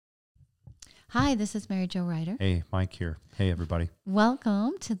Hi, this is Mary Jo Ryder. Hey, Mike here. Hey, everybody.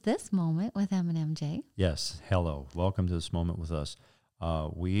 Welcome to This Moment with M&MJ. Yes, hello. Welcome to This Moment with us.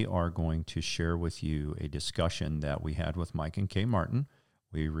 We are going to share with you a discussion that we had with Mike and Kay Martin.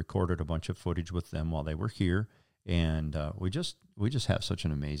 We recorded a bunch of footage with them while they were here, and we just have such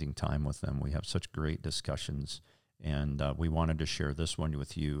an amazing time with them. We have such great discussions, and we wanted to share this one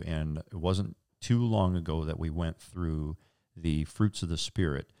with you. And it wasn't too long ago that we went through the fruits of the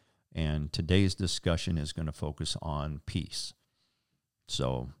Spirit, and today's discussion is going to focus on peace.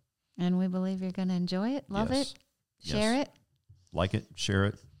 So, and we believe you're going to enjoy it, love it, share it. Like it, share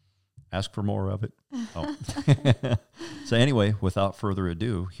it, ask for more of it. Oh. So anyway, without further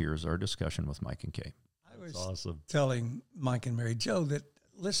ado, here's our discussion with Mike and Kay. I was telling Mike and Mary Jo that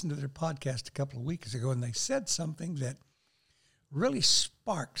listened to their podcast a couple of weeks ago, and they said something that really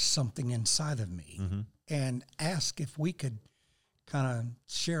sparked something inside of me, and asked if we could kind of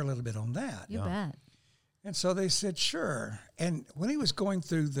share a little bit on that. You bet. And so they said, sure. And when he was going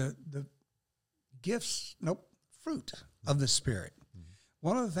through the fruit of the Spirit,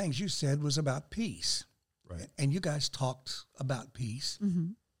 one of the things you said was about peace. Right. And you guys talked about peace. Mm-hmm.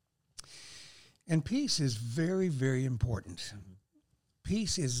 And peace is very, very important. Mm-hmm.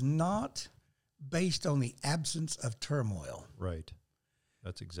 Peace is not based on the absence of turmoil. Right.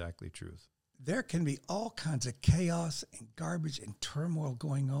 That's exactly truth. There can be all kinds of chaos and garbage and turmoil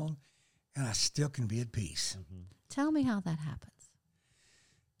going on, and I still can be at peace. Mm-hmm. Tell me how that happens.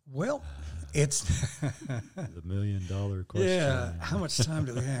 Well, it's the $1 million question. Yeah, how much time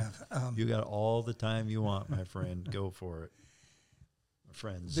do we have? You got all the time you want, my friend. Go for it.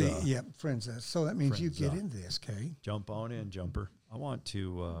 Friends. Friends. So that means you friends, get into this, Kay. Jump on in, jumper. I want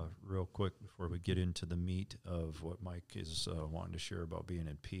to, real quick, before we get into the meat of what Mike is wanting to share about being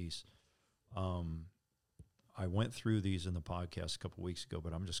in peace, I went through these in the podcast a couple weeks ago,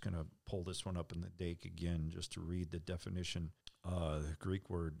 but I'm just going to pull this one up in the Dake again just to read the definition. The Greek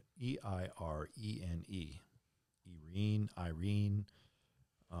word E-I-R-E-N-E, Irene,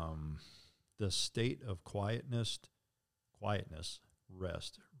 the state of quietness,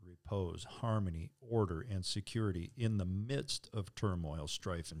 rest, repose, harmony, order, and security in the midst of turmoil,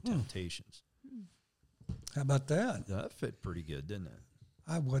 strife, and temptations. How about that? That fit pretty good, didn't it?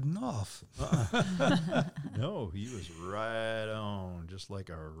 I wasn't off. No, he was right on, just like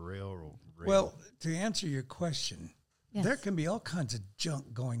a railroad. Well, to answer your question, yes, there can be all kinds of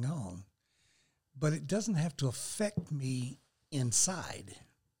junk going on, but it doesn't have to affect me inside.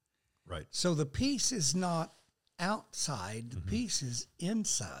 Right. So the peace is not outside, the peace is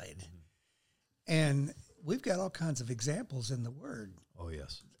inside. Mm-hmm. And we've got all kinds of examples in the Word. Oh,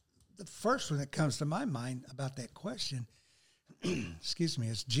 yes. The first one that comes to my mind about that question,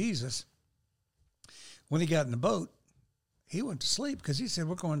 is Jesus. When he got in the boat, he went to sleep because he said,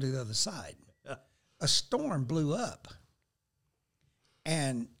 we're going to the other side. A storm blew up,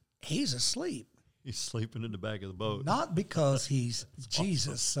 and he's asleep. He's sleeping in the back of the boat. Not because he's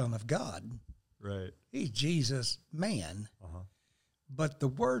Jesus, Son of God. Right. He's Jesus, man. But the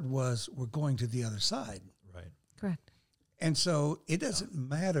word was, we're going to the other side. Right. correct. And so it doesn't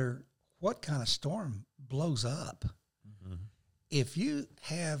matter what kind of storm blows up. Mm-hmm. If you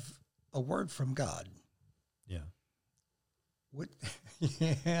have a word from God. Yeah.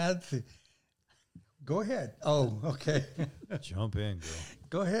 Go ahead. Oh, okay. Jump in, girl.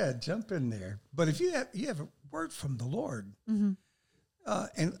 Go ahead. Jump in there. But if you have a word from the Lord, Mm-hmm.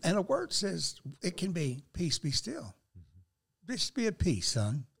 and a word says it can be, peace be still. Just be at peace,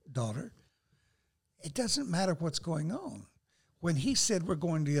 son, daughter. It doesn't matter what's going on. When he said we're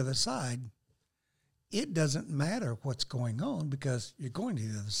going to the other side, it doesn't matter what's going on because you're going to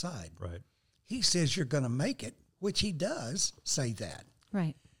the other side. Right. He says you're going to make it, which he does say that.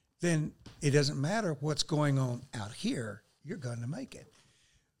 Right. Then it doesn't matter what's going on out here. You're going to make it.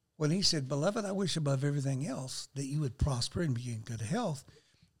 When he said, beloved, I wish above everything else that you would prosper and be in good health,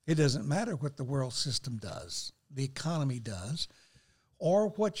 it doesn't matter what the world system does, the economy does, or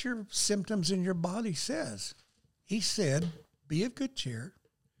what your symptoms in your body says. He said, be of good cheer.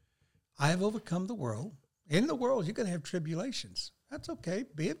 I have overcome the world. In the world, you're going to have tribulations. That's okay.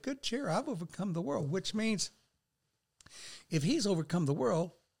 Be of good cheer. I've overcome the world, which means if he's overcome the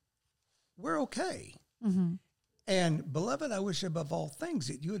world, we're okay. Mm-hmm. And beloved, I wish above all things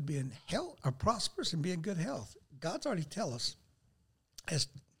that you would be in health, or prosperous and be in good health. God's already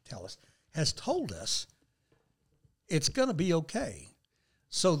has told us it's going to be okay.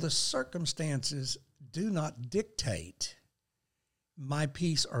 So the circumstances do not dictate my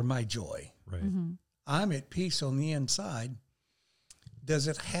peace or my joy. Right. Mm-hmm. I'm at peace on the inside. Does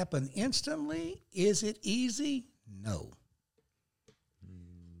it happen instantly? Is it easy? No.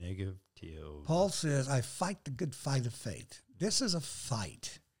 Negatio. Paul says, I fight the good fight of faith. This is a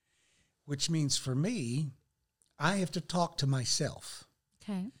fight, which means for me, I have to talk to myself.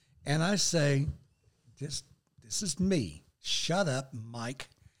 Okay. And I say, this is me. Shut up, Mike.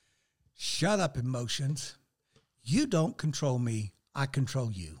 Shut up, emotions. You don't control me. I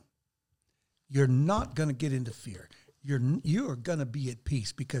control you. You're not going to get into fear. You are going to be at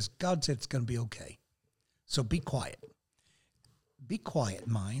peace because God said it's going to be okay. So be quiet. Be quiet,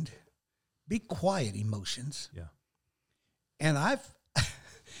 mind. Be quiet, emotions. Yeah. And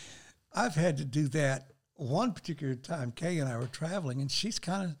I've had to do that one particular time. Kay and I were traveling, and she's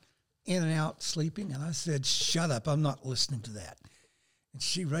kind of in and out sleeping. And I said, shut up. I'm not listening to that. And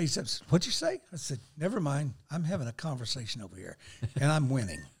she raised up, what'd you say? I said, never mind. I'm having a conversation over here, and I'm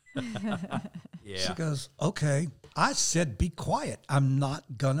winning. Yeah. She goes, okay. I said, be quiet. I'm not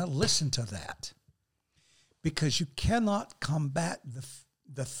going to listen to that. Because you cannot combat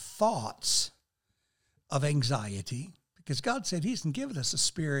the thoughts of anxiety. Because God said He hasn't given us a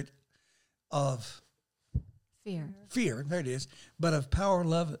spirit of fear, there it is, but of power,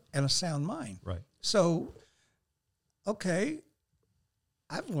 love, and a sound mind. Right. So, okay,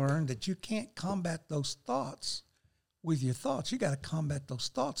 I've learned that you can't combat those thoughts with your thoughts. You got to combat those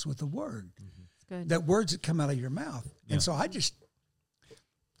thoughts with the word. It's good. That words that come out of your mouth. Yeah. And so I just,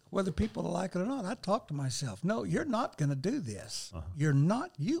 whether people like it or not, I talk to myself. No, you're not going to do this. Uh-huh. You're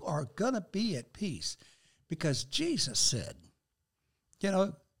not. You are going to be at peace because Jesus said, you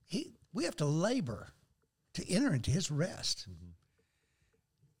know, we have to labor to enter into His rest. Mm-hmm.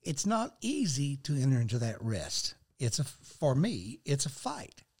 It's not easy to enter into that rest. For me, it's a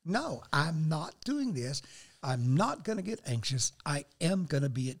fight. No, I'm not doing this. I'm not going to get anxious. I am going to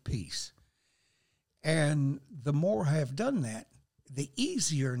be at peace. And the more I have done that, the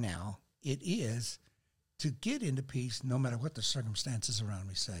easier now it is to get into peace no matter what the circumstances around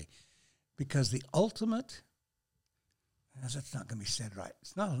me say. Because the ultimate, that's not going to be said right,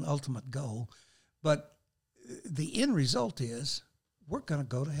 it's not an ultimate goal, but the end result is we're going to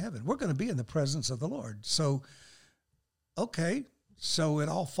go to heaven. We're going to be in the presence of the Lord. So, okay, so it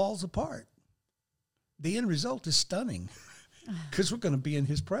all falls apart. The end result is stunning because we're going to be in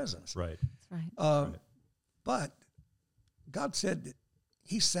His presence. Right. That's right. Right. But God said that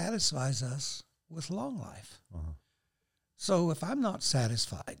He satisfies us with long life. Uh-huh. So if I'm not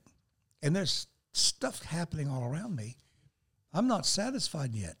satisfied and there's stuff happening all around me, I'm not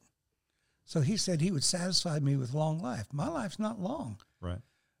satisfied yet. So He said He would satisfy me with long life. My life's not long. Right.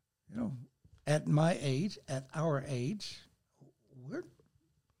 You know, at my age, at our age,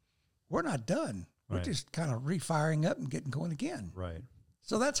 we're not done. We're Right. just kind of refiring up and getting going again. Right.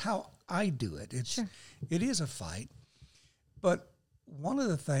 So that's how I do it. It is a fight. But one of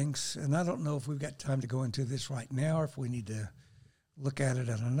the things, and I don't know if we've got time to go into this right now or if we need to look at it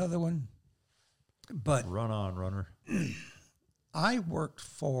on another one, but Run on, runner. I worked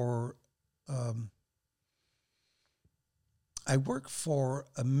for a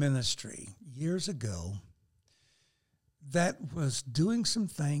ministry years ago that was doing some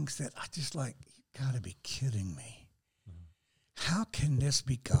things that I just like, you got to be kidding me. Mm-hmm. How can this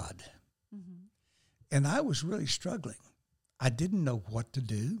be God? Mm-hmm. And I was really struggling. I didn't know what to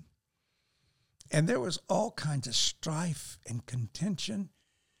do. And there was all kinds of strife and contention,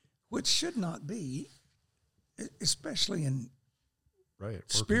 which should not be, especially in Right.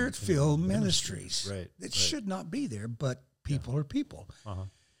 Spirit-filled ministries. Right. It should not be there, but people are people. Uh-huh.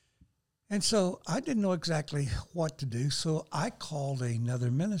 And so I didn't know exactly what to do, so I called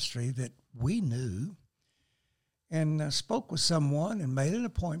another ministry that we knew and spoke with someone and made an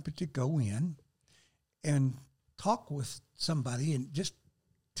appointment to go in and talk with somebody and just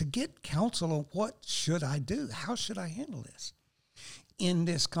to get counsel on what should I do? How should I handle this? In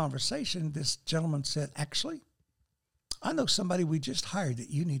this conversation, this gentleman said, actually, I know somebody we just hired that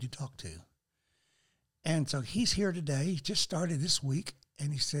you need to talk to. And so he's here today. He just started this week.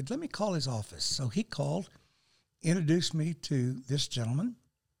 And he said, let me call his office. So he called, introduced me to this gentleman.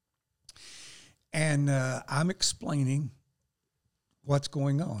 And I'm explaining what's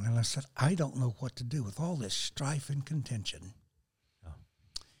going on. And I said, I don't know what to do with all this strife and contention. Oh.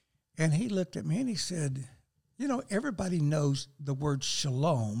 And he looked at me and he said, you know, everybody knows the word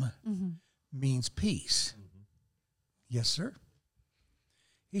shalom means peace. Mm-hmm. Yes, sir.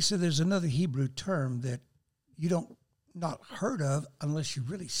 He said, there's another Hebrew term that you don't not heard of unless you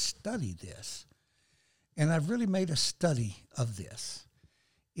really study this. And I've really made a study of this.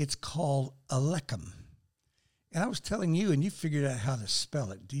 It's called Alechem. And I was telling you, and you figured out how to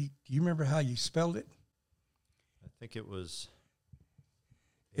spell it. Do you remember how you spelled it? I think it was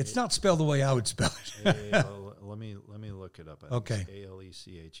It's not spelled the way I would spell it. Let me look it up. Okay. It's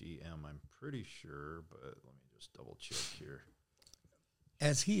Alechem. I'm pretty sure, but let me just double check here.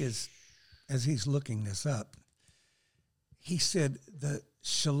 As he's looking this up, he said the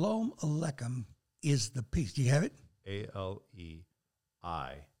Shalom Aleichem is the peace. Do you have it? Alechem.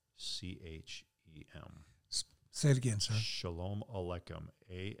 Say it again, sir. Shalom Aleichem.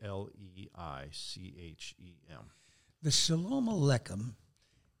 Alechem. The Shalom Aleichem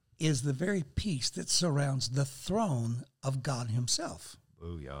is the very peace that surrounds the throne of God himself.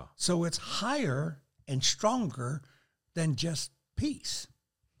 Booyah. So it's higher and stronger than just peace.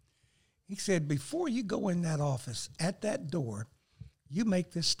 He said, before you go in that office, at that door, you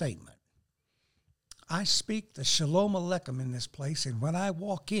make this statement. I speak the Shalom Aleichem in this place, and when I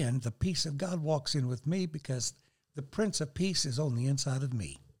walk in, the peace of God walks in with me because the Prince of Peace is on the inside of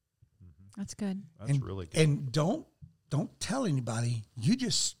me. That's good. That's really good. And don't tell anybody.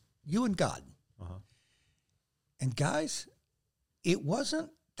 You and God. Uh-huh. And guys, it wasn't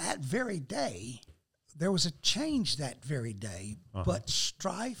that very day. There was a change that very day, but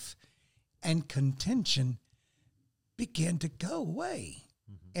strife and contention began to go away.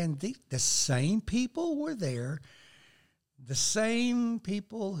 And the same people were there, the same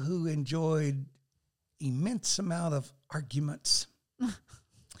people who enjoyed immense amount of arguments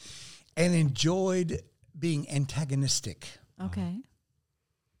and enjoyed being antagonistic. Okay.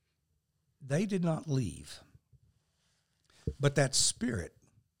 They did not leave, but that spirit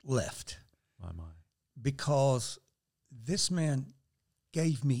left. My. Because this man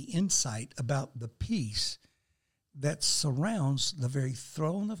gave me insight about the peace that surrounds the very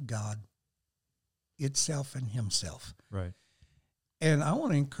throne of God itself and himself. Right. And I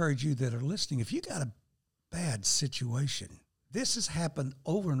want to encourage you that are listening, if you got a bad situation, this has happened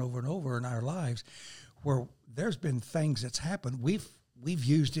over and over and over in our lives where there's been things that's happened. We've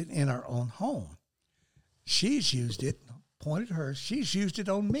used it in our own home. She's used it, pointed her, she's used it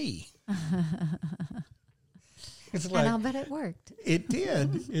on me. It's like, and I'll bet it worked. It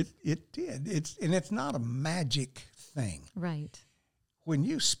did. It did. It's not a magic thing. Right. When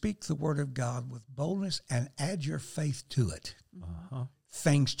you speak the word of God with boldness and add your faith to it,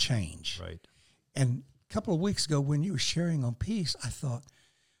 things change. Right. And a couple of weeks ago when you were sharing on peace, I thought,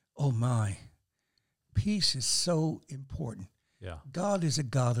 oh my, peace is so important. Yeah. God is a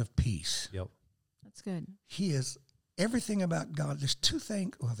God of peace. Yep. That's good. He is everything about God. There's two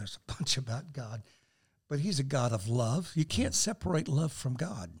things. Well, there's a bunch about God. But he's a God of love. You can't separate love from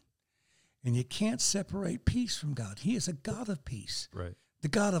God. And you can't separate peace from God. He is a God of peace. Right. The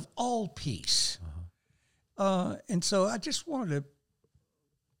God of all peace. And so I just wanted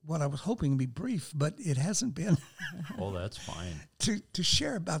what I was hoping to be brief, but it hasn't been. Oh, that's fine. To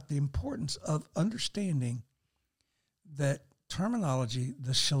share about the importance of understanding that terminology,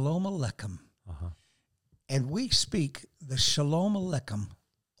 the Shalom Aleichem. And we speak the Shalom Aleichem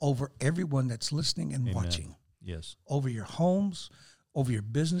over everyone that's listening and watching. Yes. Over your homes, over your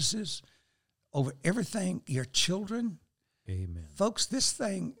businesses, over everything, your children. Amen. Folks, this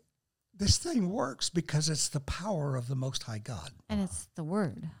thing works because it's the power of the Most High God. And it's the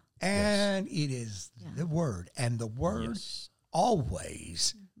word. And it is the word. And the word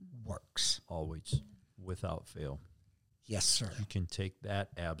always works. Always. Without fail. Yes, sir. You can take that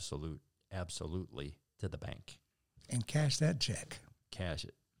absolutely to the bank. And cash that check. Cash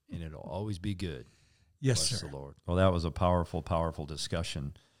it. And it'll always be good. Yes, Bless sir. the Lord. Well, that was a powerful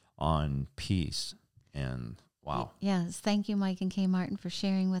discussion on peace. And wow. Yes. Thank you, Mike and Kay Martin, for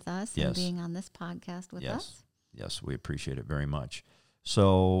sharing with us and Yes. being on this podcast with us. Yes, we appreciate it very much.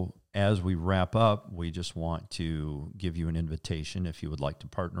 So as we wrap up, we just want to give you an invitation. If you would like to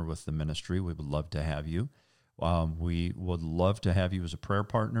partner with the ministry, we would love to have you. We would love to have you as a prayer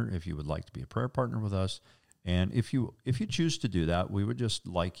partner if you would like to be a prayer partner with us. And if you choose to do that, we would just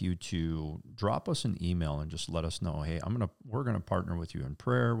like you to drop us an email and just let us know, hey, we're gonna partner with you in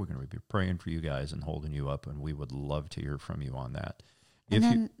prayer. We're gonna be praying for you guys and holding you up, and we would love to hear from you on that. And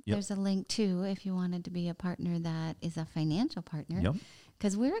then there's a link too if you wanted to be a partner that is a financial partner. Yep.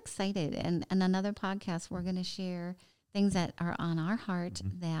 Because we're excited. And another podcast, we're going to share things that are on our heart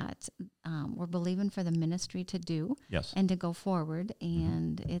that we're believing for the ministry to do and to go forward.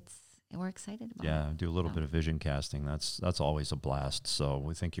 And we're excited about it. Yeah, do a little bit of vision casting. That's always a blast. So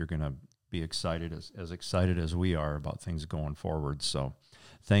we think you're going to be excited, as excited as we are about things going forward. So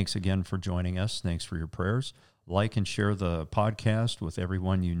thanks again for joining us. Thanks for your prayers. Like and share the podcast with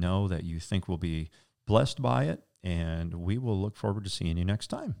everyone you know that you think will be blessed by it. And we will look forward to seeing you next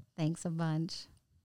time. Thanks a bunch.